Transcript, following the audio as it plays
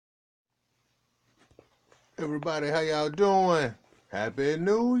Everybody, how y'all doing? Happy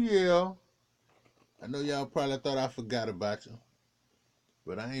New Year. I know y'all probably thought I forgot about you,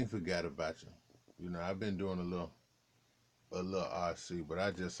 but I ain't forgot about you. You know, I've been doing a little RC, but I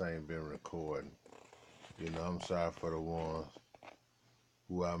just ain't been recording. You know, I'm sorry for the ones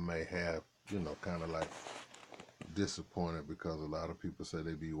who I may have, you know, kind of like disappointed because a lot of people say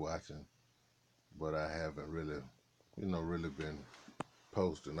they be watching, but I haven't really, you know, really been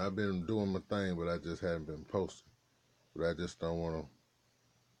posting. I've been doing my thing, but I just haven't been posting. But I just don't want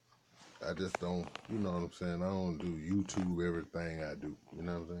to, you know what I'm saying? I don't do YouTube everything I do, you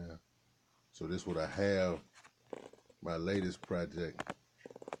know what I'm saying? So this what I have, my latest project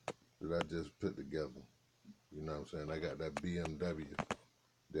that I just put together, you know what I'm saying? I got that BMW,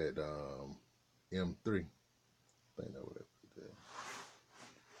 that M3, I think that would put that.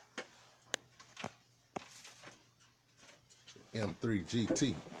 M3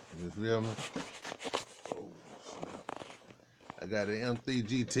 GT, you feel me? I got an M3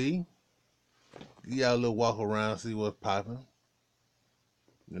 GT. Give y'all a little walk around, see what's popping.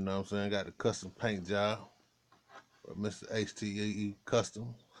 You know what I'm saying? Got the custom paint job for Mr. HTE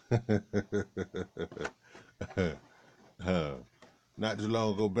Custom. Not too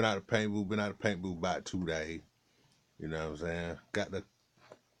long ago, been out of the paint booth about 2 days. You know what I'm saying? Got the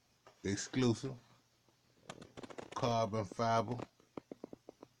exclusive carbon fiber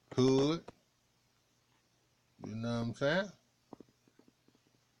hood. You know what I'm saying?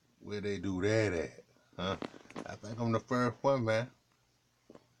 Where they do that at, huh? I think I'm the first one, man.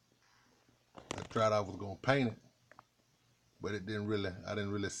 I tried, I was gonna paint it, but I didn't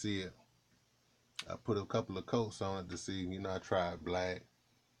really see it. I put a couple of coats on it to see, you know, I tried black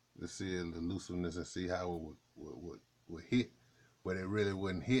to see the looseness and see how it would hit, but it really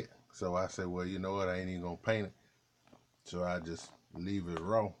wouldn't hit. So I said, well, you know what, I ain't even gonna paint it. So I just leave it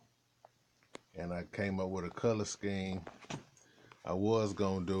raw. And I came up with a color scheme. I was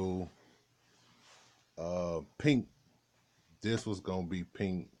gonna do pink. This was gonna be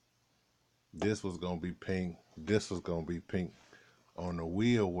pink. This was gonna be pink. This was gonna be pink on the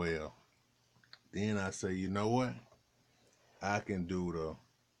wheel well. Then I say, you know what? I can do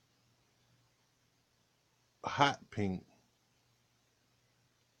the hot pink.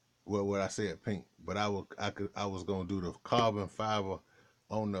 Well, what I said pink, but I was gonna do the carbon fiber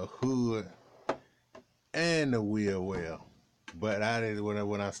on the hood and the wheel well. But I didn't,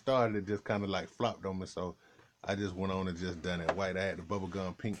 when I started, it just kind of like flopped on me, so I just went on and just done it white. I had the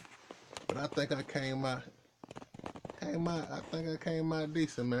bubblegum pink, but I think I came out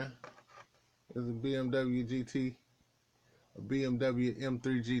decent, man. It's a BMW GT, a BMW M3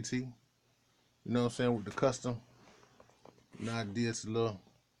 GT. You know what I'm saying, with the custom. Now I did a little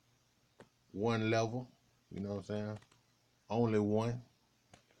one level. You know what I'm saying? Only one.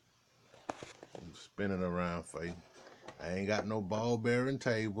 Spin it around for you. I ain't got no ball bearing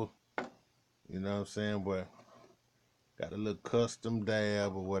table. You know what I'm saying? But got a little custom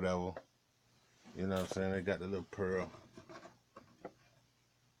dab or whatever. You know what I'm saying? They got the little pearl.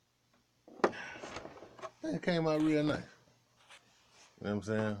 It came out real nice. You know what I'm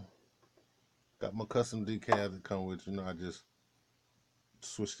saying? Got my custom decals that come with, you know, I just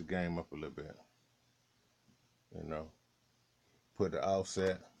switched the game up a little bit. You know, put the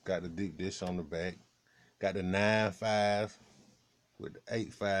offset, got the deep dish on the back, got the 9.5 with the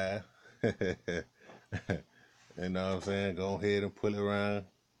 8.5. You know what I'm saying? Go ahead and pull it around.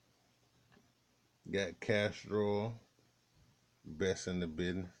 Got Castro, best in the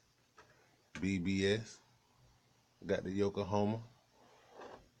business. BBS. Got the Yokohama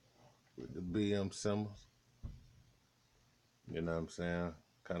with the BM symbols. You know what I'm saying?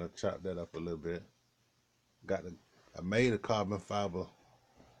 Kind of chopped that up a little bit. I made a carbon fiber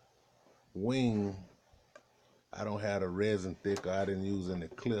wing. I don't have the resin thicker. I didn't use any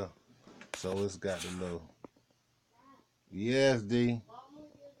clear, so it's got a little. Yes, D.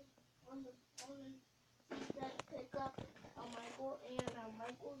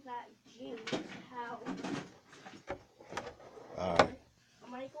 Michael's at Jean's house. All right.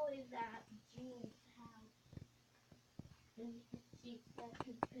 Michael is at Jean's house. And she said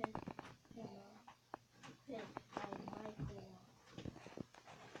to pick him up. Pick Michael up.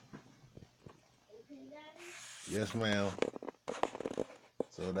 Okay, Daddy? Yes, ma'am.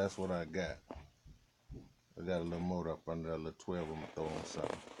 So that's what I got. I got a little motor up under that little 12. I'm gonna throw on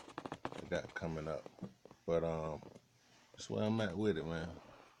something. I got coming up. But that's where I'm at with it, man.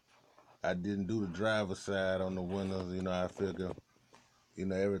 I didn't do the driver's side on the windows. You know, I figure, you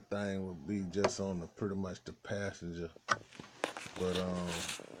know, everything would be just on the pretty much the passenger. But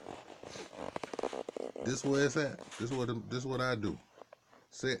this where it's at. This what I do.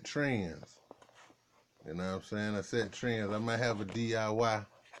 Set trends. You know what I'm saying? I set trends. I might have a DIY,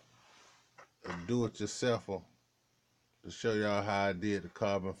 a do-it-yourselfer, to show y'all how I did the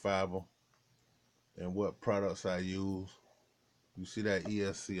carbon fiber and what products I use. You see that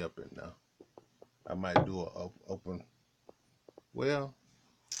ESC up in there. I might do a open. Well,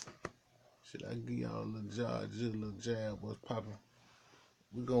 should I give y'all a little jar, just a little jab? What's popping?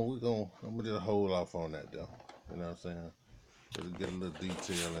 I'm gonna just hold off on that though. You know what I'm saying? Just get a little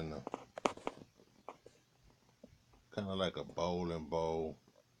detail in the, kind of like a bowling ball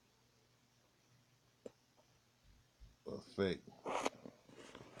effect.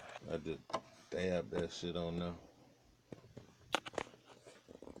 I just dab that shit on there.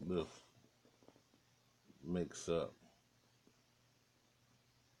 Little mix up.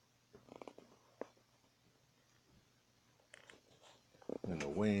 In the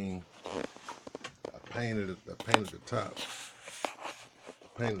wing, I painted the top.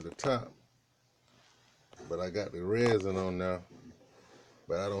 Painted the top. But I got the resin on now.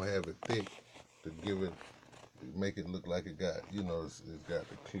 But I don't have it thick to give it, make it look like it got, you know, it's got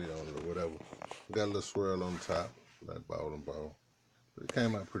the clear on it or whatever. Got a little swirl on top, like ball and ball. But it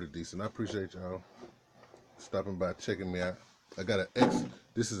came out pretty decent. I appreciate y'all stopping by, checking me out. I got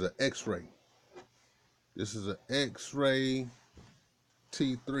this is an X-ray. This is an X-ray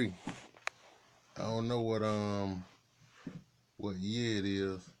T3. I don't know what year it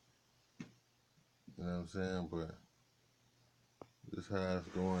is. You know what I'm saying? But this is how it's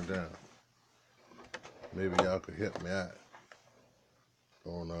going down. Maybe y'all could help me out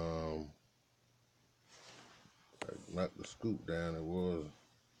on knock the scoop down. It was,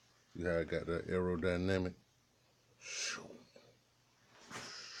 see how I got that aerodynamic.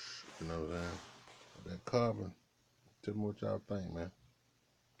 You know what I'm saying? That carbon. Tell me what y'all think, man.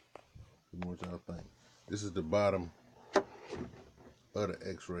 Tell me what y'all think. This is the bottom of the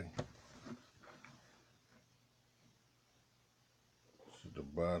X-ray. This is the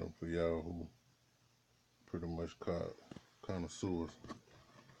bottom for y'all who pretty much connoisseurs.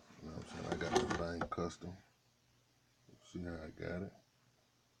 You know what I'm saying? I got the thing custom. See how I got it?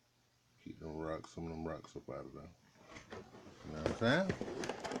 Keep them rocks, some of them rocks up out of there. You know what I'm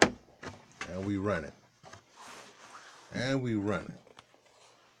saying? And we running. And we running.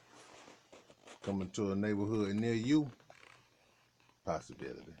 Coming to a neighborhood near you,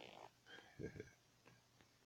 possibility.